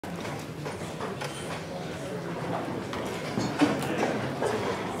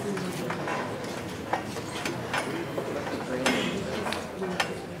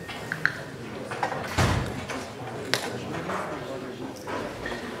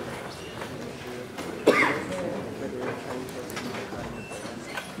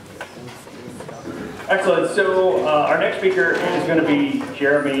Excellent. So our next speaker is going to be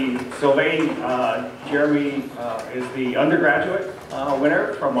Jeremy Sylvain. Jeremy is the undergraduate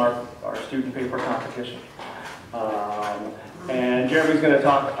winner from our student paper competition. And Jeremy's going to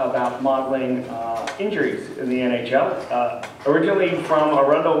talk about modeling injuries in the NHL. Originally from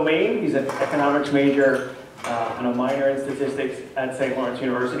Arundel, Maine, he's an economics major and a minor in statistics at St. Lawrence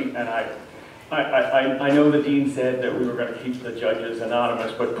University. And I know the dean said that we were going to keep the judges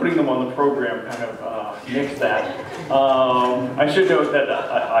anonymous, but putting them on the program kind of nixed that. I should note that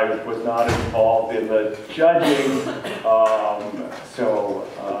I was not involved in the judging, so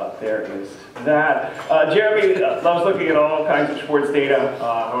there is that. Jeremy loves looking at all kinds of sports data,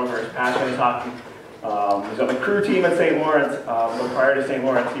 however, his passion is hockey. He's on the crew team at St. Lawrence, but prior to St.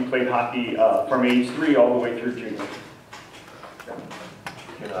 Lawrence, he played hockey from age 3 all the way through junior.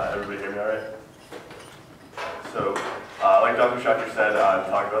 Can everybody hear me all right? So, like Dr. Schucker said,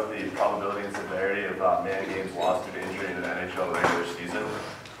 talk about the probability and severity of man games lost due to injury in the NHL regular season.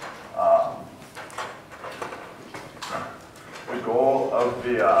 The goal of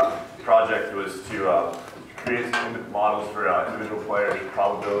the project was to create models for individual players'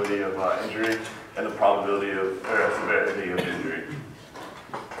 probability of injury and the probability of severity of injury.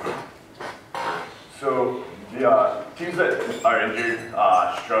 So the teams that are injured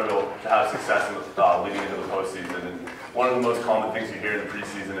struggle to have success in leading into the postseason. And one of the most common things you hear in the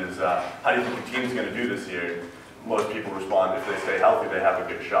preseason is, how do you think your team's going to do this year? Most people respond, if they stay healthy, they have a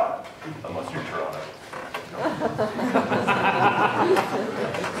good shot, unless you're Toronto.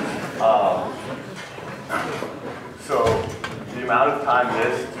 So the amount of time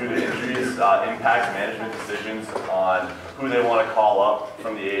missed due to injuries impacts management decisions on who they want to call up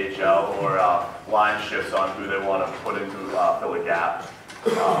from the AHL or line shifts on who they want to put into fill a gap.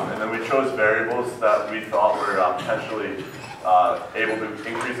 And then we chose variables that we thought were potentially able to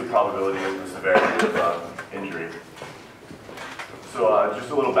increase the probability and the severity of injury. So just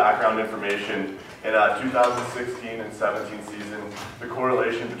a little background information. In 2016 and 17 season, the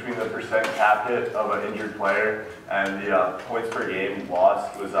correlation between the percent cap hit of an injured player and the points per game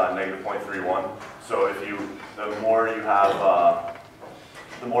lost was negative 0.31. So the more you have,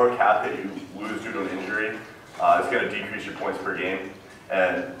 the more cap hit you lose due to an injury, it's going to decrease your points per game.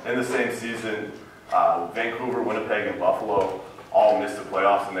 And in the same season, Vancouver, Winnipeg, and Buffalo all missed the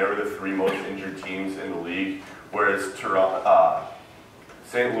playoffs, and they were the 3 most injured teams in the league, whereas Toronto,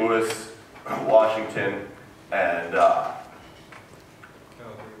 St. Louis, Washington, and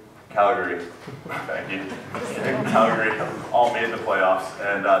Calgary, thank you, Calgary all made the playoffs,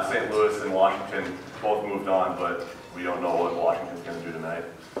 and St. Louis and Washington both moved on, but we don't know what Washington's going to do tonight.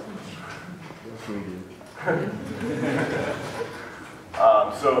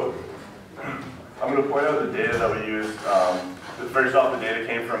 So I'm going to point out the data that we used. First off, the data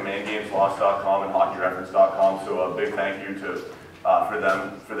came from mangameslost.com and hockeyreference.com, so a big thank you to for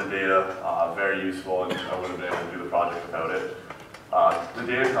them for the data. Very useful, and I wouldn't have been able to do the project without it. The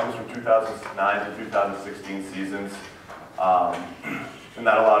data comes from 2009 to 2016 seasons, and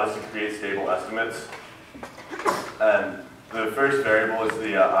that allowed us to create stable estimates. And the first variable is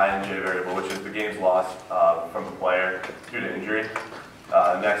the INJ variable, which is the games lost from the player due to injury.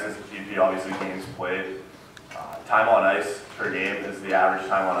 Next is EP, obviously games played. Time on ice per game is the average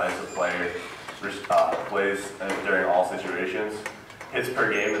time on ice a player plays during all situations. Hits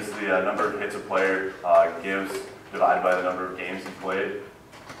per game is the number of hits a player gives divided by the number of games he played.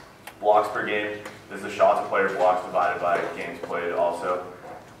 Blocks per game is the shots a player blocks divided by games played also.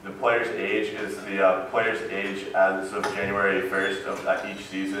 The player's age is the player's age as of January 1st of each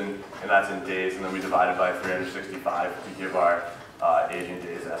season, and that's in days, and then we divide it by 365 to give our age in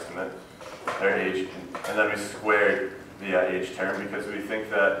days estimate, their age, and then we squared the age term because we think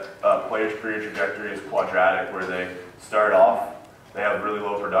that a player's career trajectory is quadratic, where they start off, they have really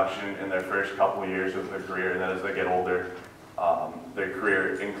low production in their first couple of years of their career, and then as they get older, their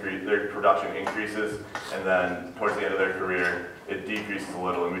production increases, and then towards the end of their career, it decreases a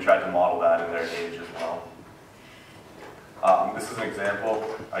little, and we tried to model that in their age as well. This is an example.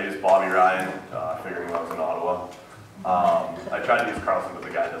 I used Bobby Ryan, figuring I was in Ottawa. I tried to use Carlson, but the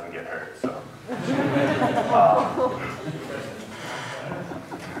guy doesn't get hurt, so.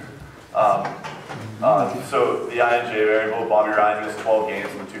 So the INJ variable, Bobby Ryan missed 12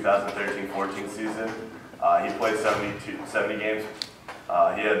 games in the 2013-14 season. He played 70 games.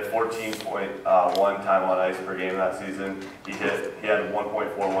 He had 14.1 time on ice per game that season. He had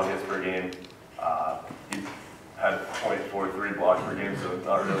 1.41 hits per game. He had 0.43 blocks per game, so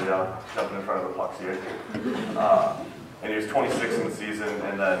not really jumping in front of the pucks here. and he was 26 in the season,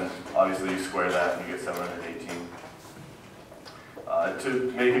 and then obviously you square that and you get 718.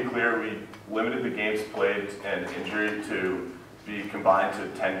 To make it clear, we limited the games played and injury to be combined to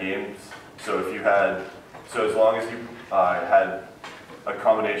 10 games. So if you had, so as long as you had a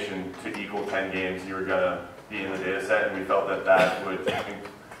combination to equal 10 games, you were gonna be in the data set, and we felt that that would,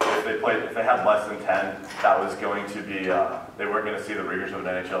 if they had less than 10, that was going to be, they weren't gonna see the rigors of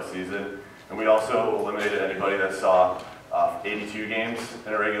an NHL season. And we also eliminated anybody that saw 82 games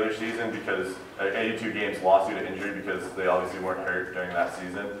in a regular season, because 82 games lost due to injury because they obviously weren't hurt during that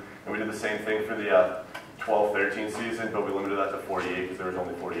season. And we did the same thing for the 12-13 season, but we limited that to 48 because there was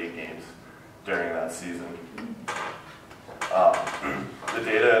only 48 games during that season. The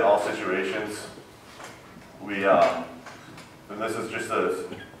data in all situations, we and this is just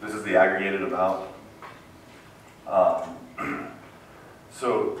this is the aggregated amount.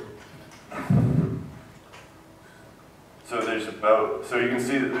 So there's about, so you can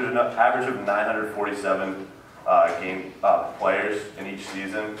see that there's an average of 947 players in each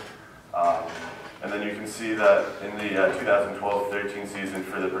season. And then you can see that in the 2012-13 season,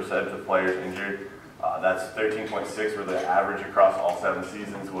 for the percentage of players injured, that's 13.6, where the average across all 7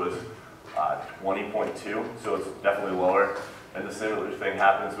 seasons was 20.2, so it's definitely lower. And the similar thing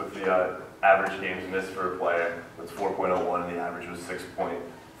happens with the average games missed for a player. It's 4.01, and the average was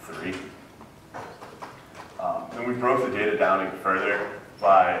 6.3. And we broke the data down even further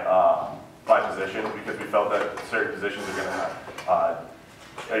by position, because we felt that certain positions are going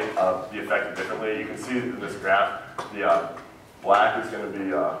to be affected differently. You can see in this graph, the black is going to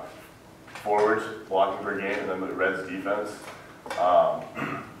be forwards blocking per game, and then the red's defense.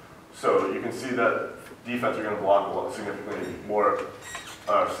 So you can see that defense are going to block significantly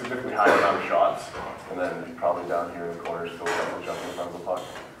higher amount of shots, and then probably down here in the corner still jumping in front of the puck.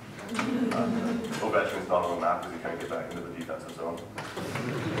 Ovechkin's not on the map because he can't get back into the defensive zone.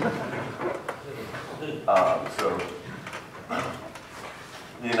 So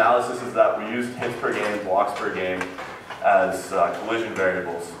the analysis is that we used hits per game and blocks per game as collision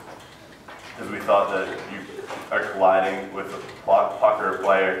variables, because we thought that you are colliding with a puck or a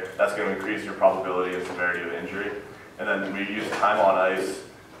player, that's going to increase your probability and severity of injury. And then we use time on ice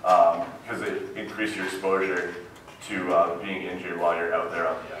because it increases your exposure to being injured while you're out there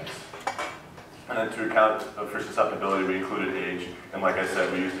on the ice. And then to account for susceptibility, we included age, and like I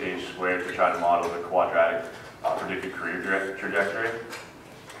said, we used age squared to try to model the quadratic predicted career trajectory.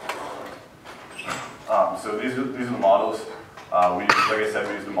 So these are the models. Like I said,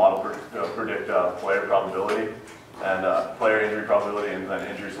 we used the model to predict player probability and player injury probability, and then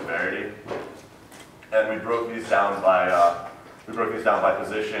injury severity. And we broke these down by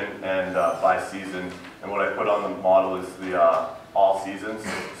position and by season. And what I put on the model is the all seasons.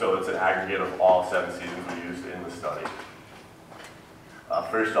 So it's an aggregate of all 7 seasons we used in the study.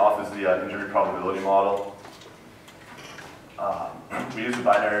 First off is the injury probability model. We use a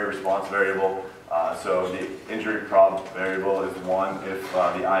binary response variable. So the injury prob variable is 1 if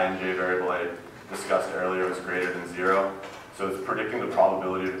the INJ variable I discussed earlier was greater than 0. So it's predicting the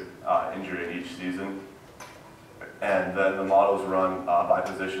probability of injury in each season. And then the models run by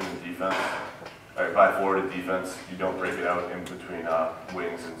position and defense, or by forward and defense. You don't break it out in between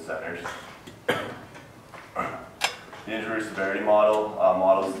wings and centers. The injury severity model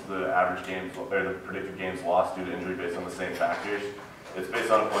models the average games, or the predicted games lost due to injury based on the same factors. It's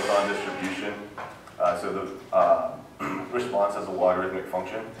based on a Poisson distribution. So the response has a logarithmic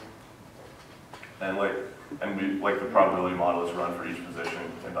function, and like the probability model is run for each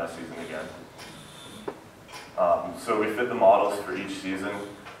position and by season again. So we fit the models for each season.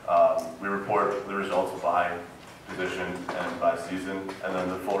 We report the results by position and by season, and then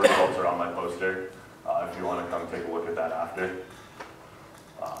the full results are on my poster if you want to come take a look at that after.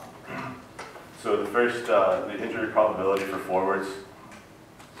 So the first, the injury probability for forwards.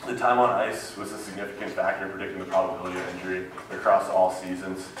 The time on ice was a significant factor in predicting the probability of injury across all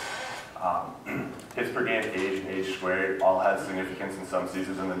seasons. Hits per game, age, and age squared all had significance in some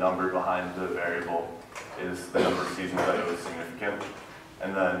seasons, and the number behind the variable is the number of seasons that it was significant.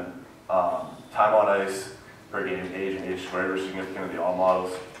 And then time on ice per game, age, and age squared were significant in the all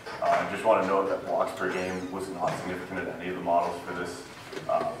models. I just want to note that blocks per game was not significant in any of the models for this,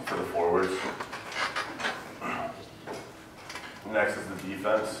 for the forwards. Next is the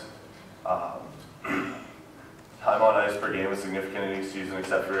defense. Time on ice per game was significant in each season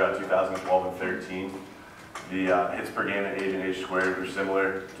except for 2012 and 13. The hits per game and age squared were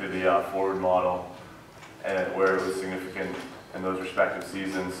similar to the forward model, and where it was significant in those respective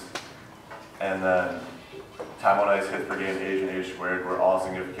seasons. And then time on ice, hits per game, age, and age squared were all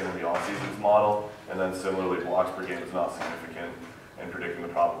significant in the all seasons model, and then similarly blocks per game is not significant in predicting the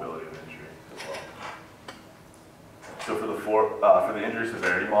probability of injury as well. So for the injury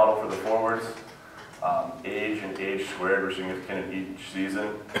severity model for the forwards, age and age squared were significant in each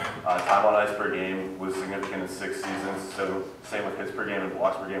season. Time on ice per game was significant in 6 seasons, so same with hits per game and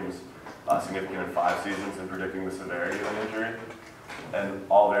blocks per game was significant in 5 seasons in predicting the severity of an injury. And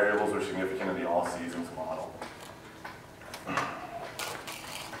all variables were significant in the all seasons model.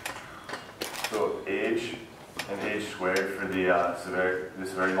 So age and age squared for the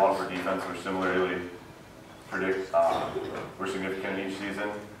severity model for defense were similarly were significant in each season.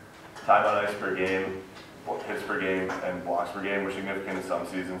 Time on ice per game, hits per game, and blocks per game were significant in some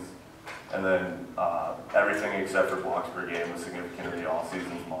seasons. And then everything except for blocks per game was significant in the all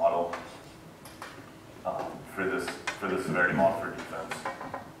seasons model for the severity model for defense.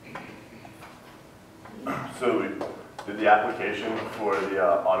 So we did the application for the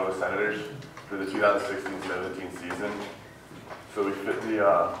Ottawa Senators for the 2016-17 season. So we fit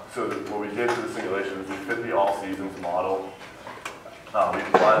what we did for the simulation is we fit the all seasons model. We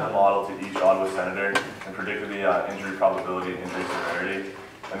applied the model to each Ottawa Senator and predicted the injury probability and injury severity.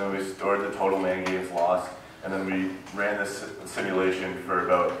 And then we stored the total man games lost. And then we ran this simulation for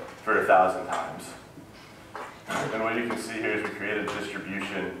 1,000 times. And what you can see here is we created a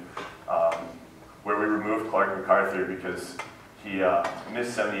distribution where we removed Clark MacArthur because he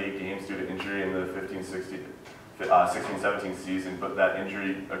missed 78 games due to injury in the 16-17 season, but that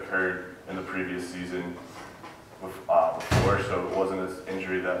injury occurred in the previous season before, so it wasn't an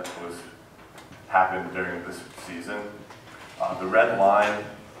injury that happened during this season. The red line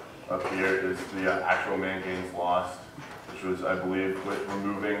up here is the actual man games lost, which was, I believe, with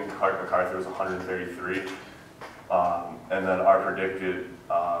removing Clark MacArthur was 133. And then our predicted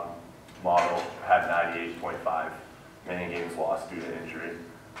model had 98.5 man games lost due to injury.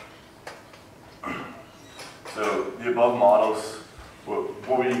 So the above models,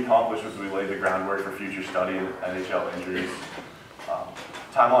 what we accomplished was we laid the groundwork for future study in NHL injuries.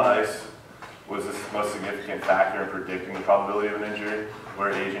 Time on ice was the most significant factor in predicting the probability of an injury,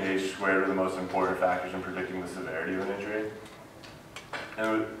 where age and age squared were the most important factors in predicting the severity of an injury.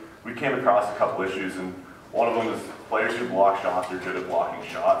 And we came across a couple issues, and one of them is players who block shots are good at blocking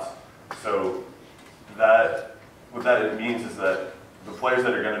shots. So what that means is that the players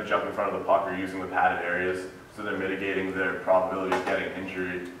that are going to jump in front of the puck are using the padded areas, so they're mitigating their probability of getting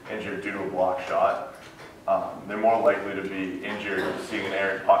injured due to a block shot. They're more likely to be injured seeing an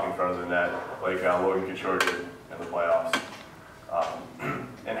errant puck in front of the net, like Logan Couture did in the playoffs.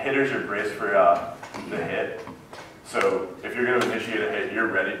 And hitters are braced for the hit. So if you're going to initiate a hit, you're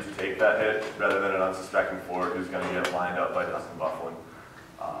ready to take that hit rather than an unsuspecting forward who's going to get lined up by Dustin Byfuglien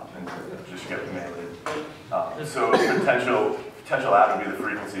and just get melee. So potential out would be the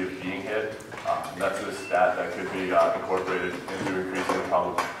frequency of being hit. That's a stat that could be incorporated into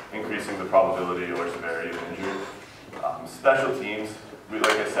increasing the probability or severity of injury. Special teams, like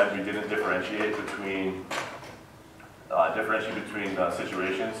I said, we didn't differentiate between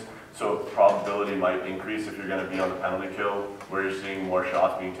situations. So probability might increase if you're going to be on the penalty kill, where you're seeing more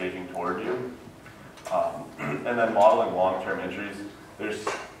shots being taken toward you. And then modeling long-term injuries. There's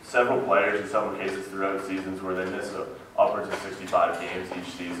several players in some cases throughout seasons where they miss upwards of 65 games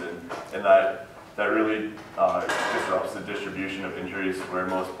each season, and that really disrupts the distribution of injuries, where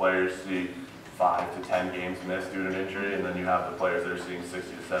most players see 5 to 10 games missed due to an injury, and then you have the players that are seeing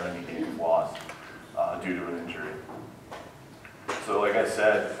 60 to 70 games lost due to an injury. So like I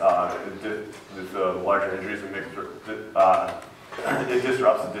said, with the larger injuries, it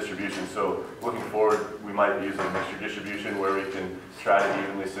disrupts the distribution. So looking forward, we might use a mixture distribution where we can try to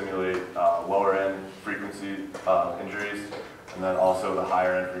evenly simulate lower end frequency injuries, and then also the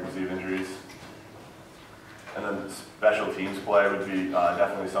higher end frequency of injuries. And then special teams play would be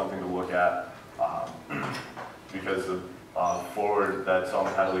definitely something to look at because the forward that's on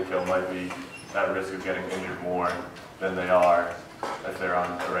the penalty kill might be at risk of getting injured more than they are if they're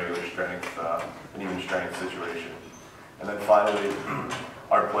on a regular strength, an even strength situation. And then finally,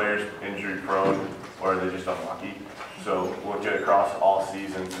 are players injury prone or are they just unlucky? So look at across all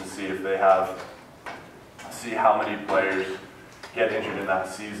seasons and see if they see how many players get injured in that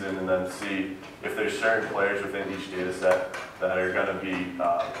season, and then see if there's certain players within each data set that are going to be,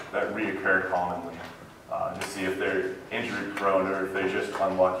 that reoccur commonly, to see if they're injury prone or if they're just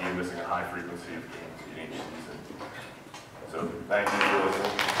unlucky and missing a high frequency of games in each season. So thank you for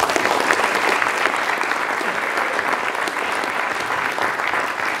listening.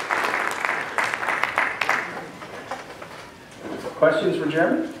 Questions for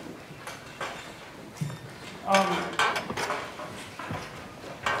Jeremy? I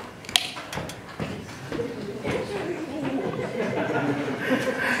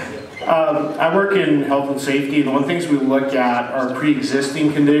work in health and safety, and one of the things we look at are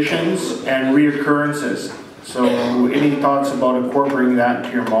pre-existing conditions and reoccurrences. So any thoughts about incorporating that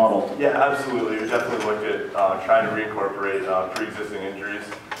into your model? Yeah, absolutely. We definitely looked at trying to reincorporate pre-existing injuries.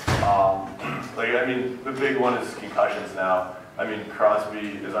 I mean, the big one is concussions now. I mean, Crosby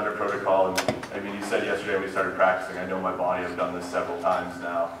is under protocol, and I mean, he said yesterday when we started practicing, I know my body, I've done this several times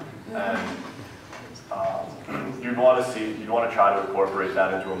now. And you'd want to try to incorporate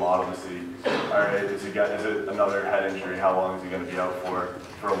that into a model to see, all right, is it another head injury? How long is he going to be out for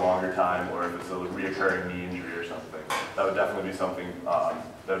a longer time, or if it's a reoccurring knee injury or something? That would definitely be something that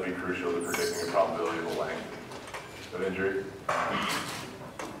would be crucial to predicting the probability of a length of injury.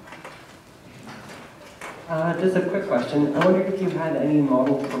 Just a quick question. I wonder if you had any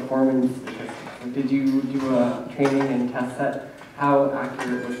model performance statistics. Did you do a training and test set? How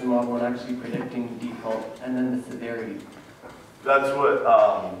accurate was the model in actually predicting default and then the severity? That's what,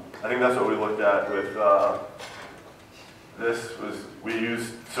 I think that's what we looked at with, we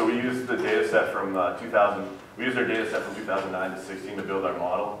used the data set from we used our data set from 2009 to 16 to build our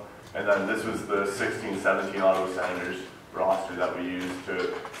model. And then this was the 16-17 Ottawa Senators roster that we used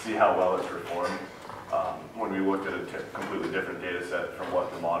to see how well it performed when we looked at a completely different data set from what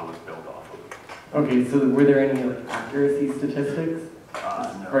the model was built off of. Okay, so were there any accuracy statistics?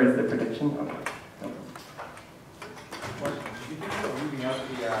 No. Or is there prediction? Okay. No. Question. Did you think about moving out the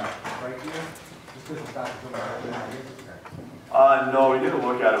right here? Just because it's back to the No, we didn't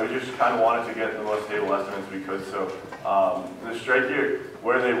look at it. We just kind of wanted to get the most stable estimates we could. So the strike here,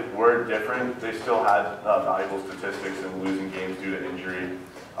 where they were different, they still had valuable statistics in losing games due to injury.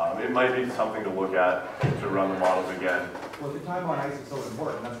 It might be something to look at to run the models again. Well, the time on ice is so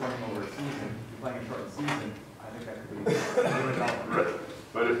important. That's running over a season. You're playing a short season. I think that could be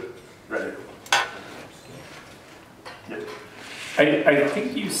Right. Yeah. I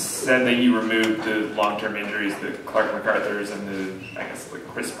think you said that you removed the long-term injuries, the Clark MacArthur's and the, I guess, like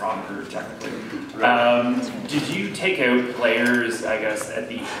Chris Pronger, technically. Right. Did you take out players, I guess, at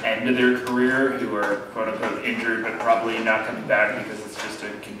the end of their career who are quote-unquote injured but probably not coming back because it's just a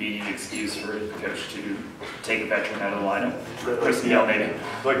convenient excuse for the coach to take a veteran out of the lineup? Right, Chris Neal, maybe?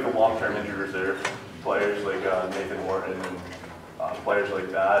 Like the long-term injured reserve players like Nathan Horton and players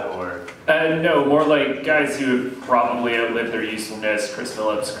like that, or? No, more like guys who have probably outlived their usefulness, Chris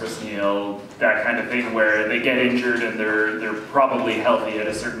Phillips, Chris Neal, that kind of thing, where they get injured and they're probably healthy at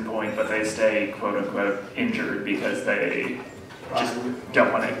a certain point, but they stay quote-unquote injured because they just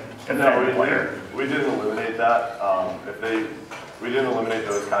don't want to offend the player. We didn't eliminate that. We didn't eliminate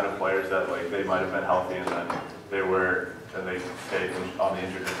those kind of players that they might have been healthy and then they stayed on the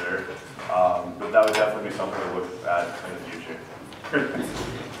injured reserve. But that would definitely be something to look at in the future.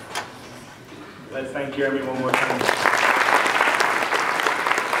 Let's thank Jeremy one more time.